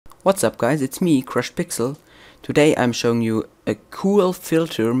What's up guys, it's me, CrushedPixel. Today I'm showing you a cool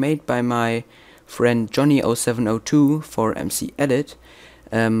filter made by my friend Johnny0702 for MCEdit.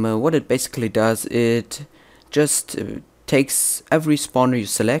 What it basically does, it just takes every spawner you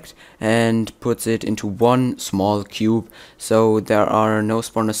select and puts it into one small cube, so there are no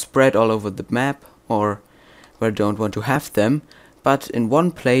spawners spread all over the map or where you don't want to have them, but in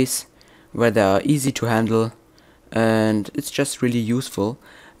one place where they are easy to handle, and it's just really useful.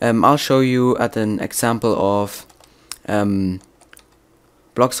 I'll show you at an example of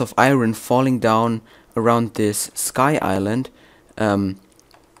blocks of iron falling down around this sky island,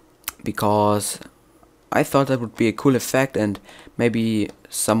 because I thought that would be a cool effect, and maybe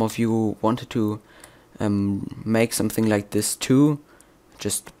some of you wanted to make something like this too,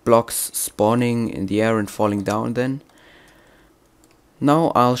 just blocks spawning in the air and falling down then.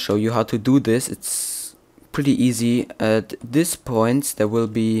 Now I'll show you how to do this. It's pretty easy. At this point there will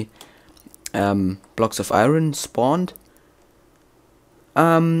be blocks of iron spawned.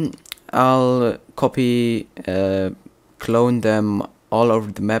 I'll copy, clone them all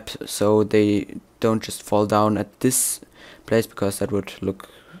over the map so they don't just fall down at this place, because that would look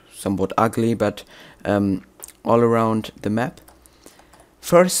somewhat ugly, but all around the map.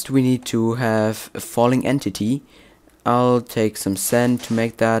 First we need to have a falling entity. I'll take some sand to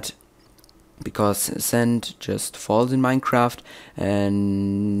make that, because sand just falls in Minecraft,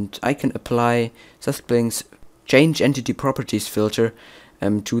 and I can apply Sethblink's change entity properties filter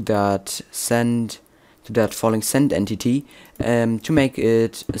to that sand, to that falling sand entity, to make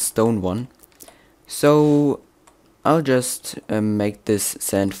it a stone one. So I'll just make this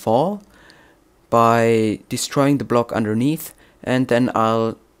sand fall by destroying the block underneath, and then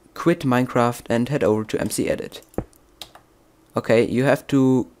I'll quit Minecraft and head over to MCEdit. Okay, you have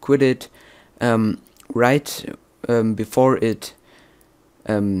to quit it right before it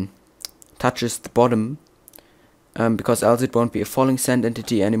touches the bottom, because else it won't be a falling sand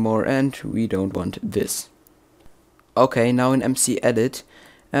entity anymore, and we don't want this. Okay, now in MCEdit,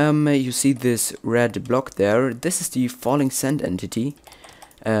 you see this red block there. This is the falling sand entity.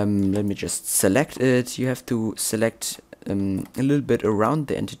 Let me just select it. You have to select a little bit around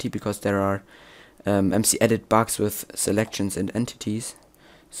the entity, because there are MCEdit bugs with selections and entities.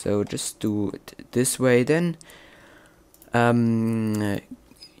 So just do it this way, then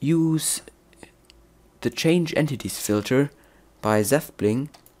use the change entities filter by Sethblink.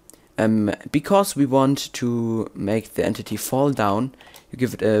 Because we want to make the entity fall down, you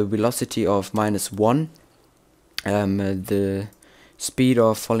give it a velocity of -1. The speed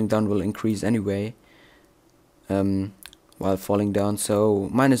of falling down will increase anyway while falling down, so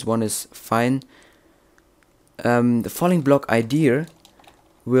 -1 is fine. The falling block idea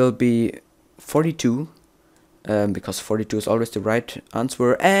will be 42, because 42 is always the right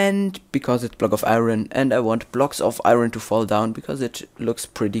answer, and because it's block of iron, and I want blocks of iron to fall down because it looks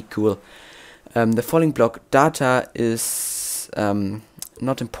pretty cool. The falling block data is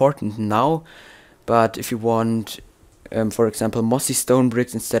not important now, but if you want, for example, mossy stone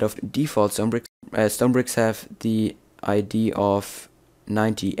bricks instead of default stone bricks have the ID of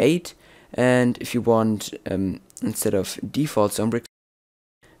 98, and if you want, instead of default stone bricks,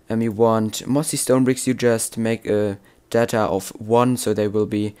 you want mossy stone bricks, you just make a data of 1, so they will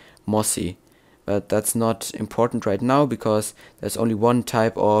be mossy. But that's not important right now, because there's only one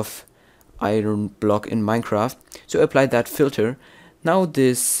type of iron block in Minecraft. So apply that filter. Now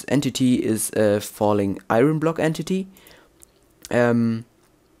this entity is a falling iron block entity. You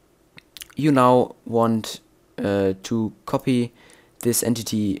now want to copy this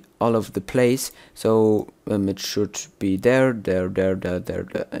entity all over the place, so it should be there,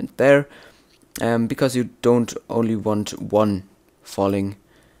 and there, because you don't only want one falling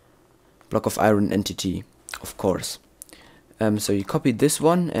block of iron entity, of course. So you copy this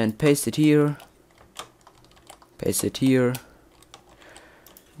one and paste it here,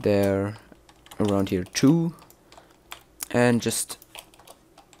 there, around here too, and just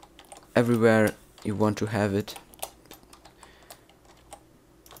everywhere you want to have it.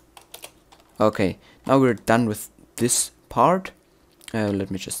 Okay, now we're done with this part. Let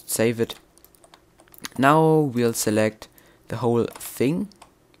me just save it. Now we'll select the whole thing.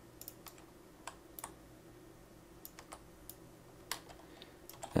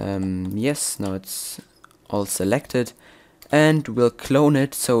 Yes, now it's all selected, and we'll clone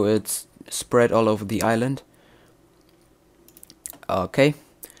it so it's spread all over the island. Okay,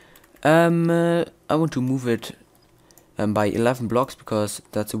 I want to move it by 11 blocks, because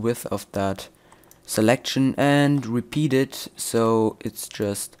that's the width of that selection, and repeat it so it's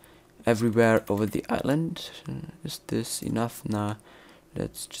just everywhere over the island. Is this enough? Nah,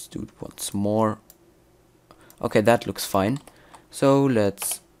 Let's just do it once more. Okay, that looks fine. So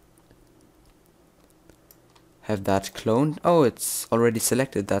let's have that cloned. Oh, it's already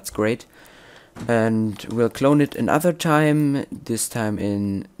selected, that's great. And we'll clone it another time, this time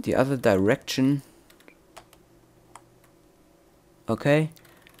in the other direction. Okay.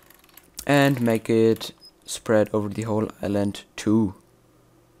 And make it spread over the whole island too.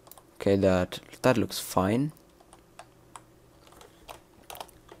 Okay, that looks fine.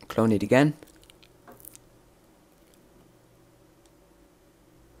 Clone it again.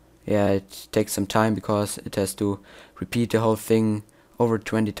 Yeah, it takes some time because it has to repeat the whole thing over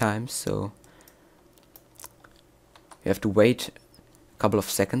 20 times, so you have to wait a couple of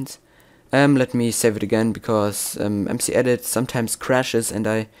seconds. Let me save it again because MCEdit sometimes crashes and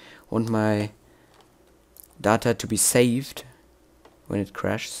I want my data to be saved when it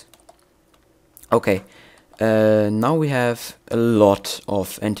crashes. Okay, now we have a lot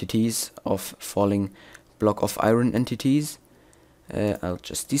of entities, of falling block of iron entities. I'll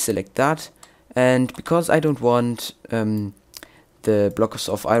just deselect that, and because I don't want the blocks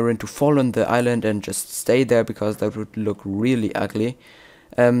of iron to fall on the island and just stay there because that would look really ugly,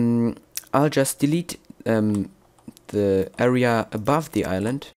 I'll just delete the area above the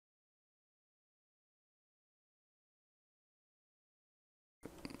island.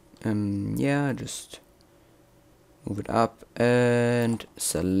 Yeah, just move it up and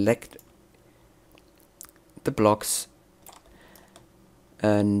select the blocks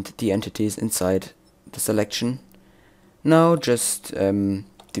and the entities inside the selection. Now just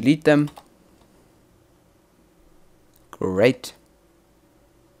delete them. Great.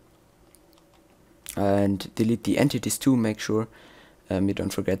 And delete the entities too, make sure you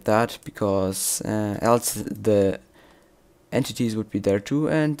don't forget that, because else the entities would be there too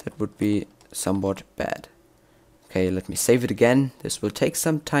and that would be somewhat bad. Okay, let me save it again. This will take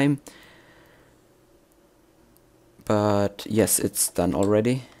some time, but yes, it's done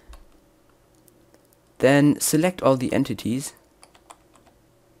already. Then select all the entities.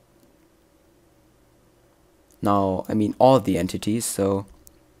 Now, I mean all the entities, so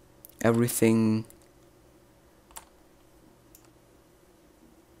everything.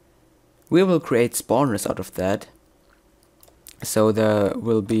 We will create spawners out of that, so there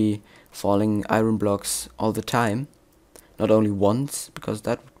will be falling iron blocks all the time, not only once, because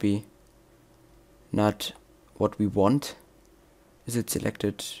that would be not what we want. Is it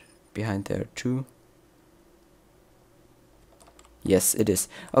selected behind there too? Yes, it is.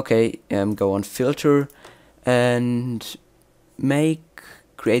 Okay, go on filter and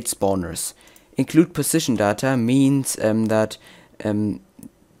create spawners. Include position data means that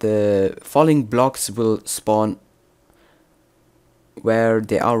the falling blocks will spawn where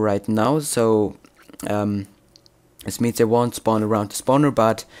they are right now, so this means they won't spawn around the spawner,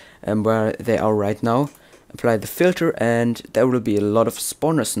 but where they are right now. Apply the filter and there will be a lot of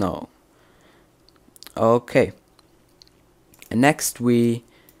spawners now. Okay, and next we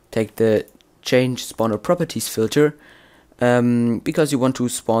take the change spawner properties filter, because you want to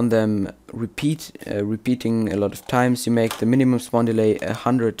spawn them repeating a lot of times. You make the minimum spawn delay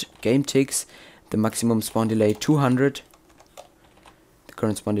 100 game ticks, the maximum spawn delay 200. The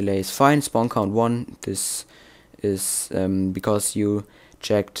current spawn delay is fine. Spawn count 1. This is because you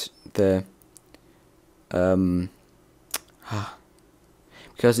checked the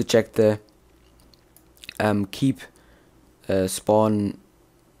keep spawn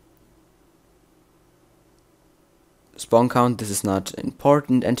count. This is not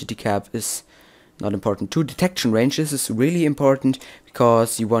important. Entity cap is not important too. Detection range, this is really important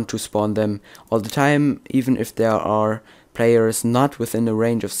because you want to spawn them all the time, even if there are players not within a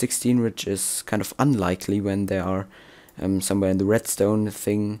range of 16, which is kind of unlikely when they are somewhere in the redstone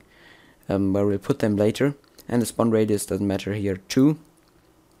thing, where we'll put them later. And the spawn radius doesn't matter here too.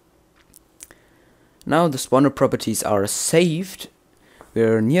 Now the spawner properties are saved.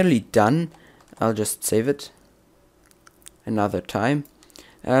 We're nearly done. I'll just save it another time.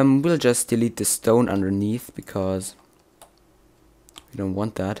 We'll just delete the stone underneath because we don't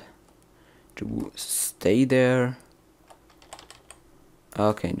want that to stay there.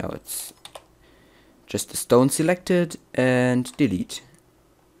 Okay, now it's just the stone selected and delete.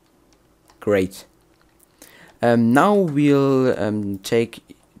 Great. Now we'll take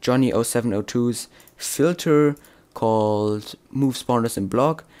Johnny0702's filter called move spawners in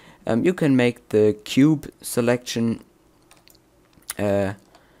block. You can make the cube selection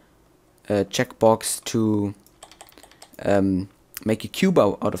checkbox to make a cube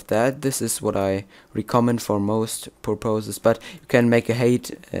out of that. This is what I recommend for most purposes, but you can make a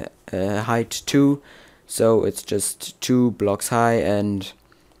height too, so it's just 2 blocks high, and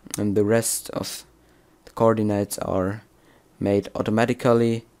the rest of the coordinates are made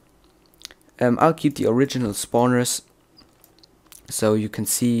automatically. I'll keep the original spawners so you can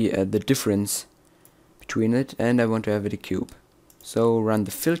see the difference between it, and I want to have it a cube. So run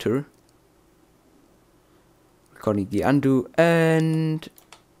the filter, recording the undo, and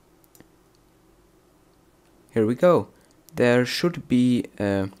here we go. There should be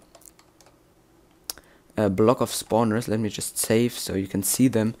a block of spawners. Let me just save so you can see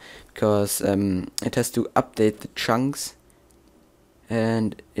them, because it has to update the chunks,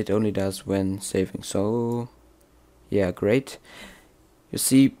 and it only does when saving. So yeah, great. You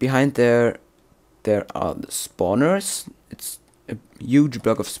see behind there are the spawners. It's a huge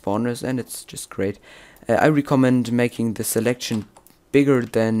block of spawners, and it's just great. I recommend making the selection bigger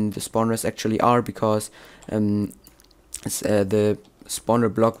than the spawners actually are, because the spawner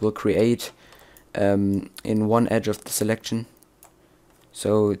block will create in one edge of the selection,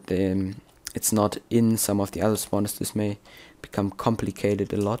 so it's not in some of the other spawners. This may become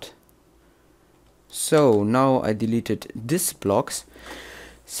complicated a lot. So now I deleted these blocks,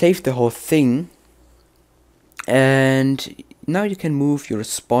 saved the whole thing, and now you can move your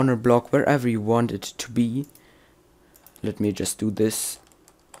spawner block wherever you want it to be. Let me just do this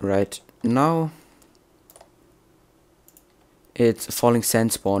right now. It's a falling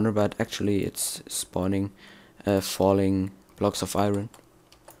sand spawner, but actually it's spawning falling blocks of iron.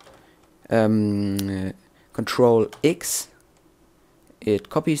 Control X, it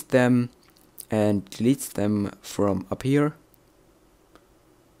copies them and deletes them from up here.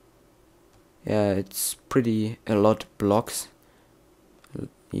 Yeah, it's pretty a lot blocks.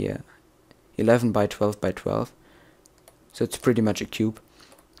 Yeah, 11 by 12 by 12. So it's pretty much a cube.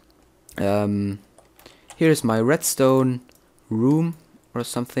 Here's my redstone room or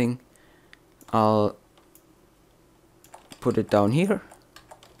something. I'll put it down here,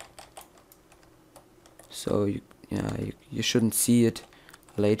 so you shouldn't see it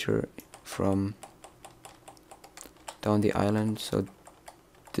later from down the island. So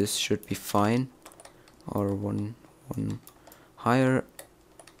this should be fine, or one higher.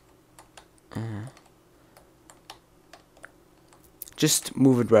 Just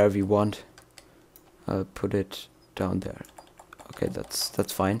move it wherever you want. I'll put it down there. Okay,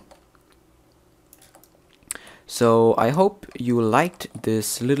 that's fine. So I hope you liked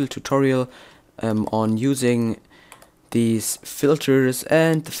this little tutorial on using these filters,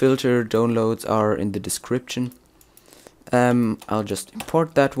 and the filter downloads are in the description. I'll just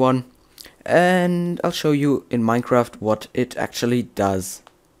import that one, and I'll show you in Minecraft what it actually does.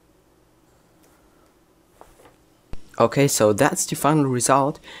 Okay, so that's the final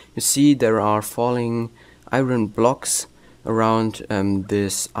result. You see there are falling iron blocks around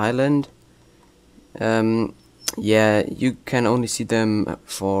this island. Yeah, you can only see them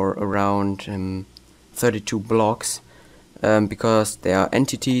for around 32 blocks, because they are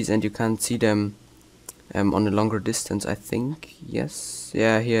entities and you can't see them on a longer distance, I think. Yes,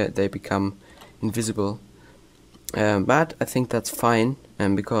 yeah, here they become invisible, but I think that's fine,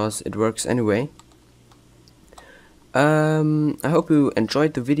 because it works anyway. I hope you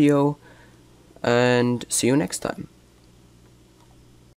enjoyed the video, and see you next time.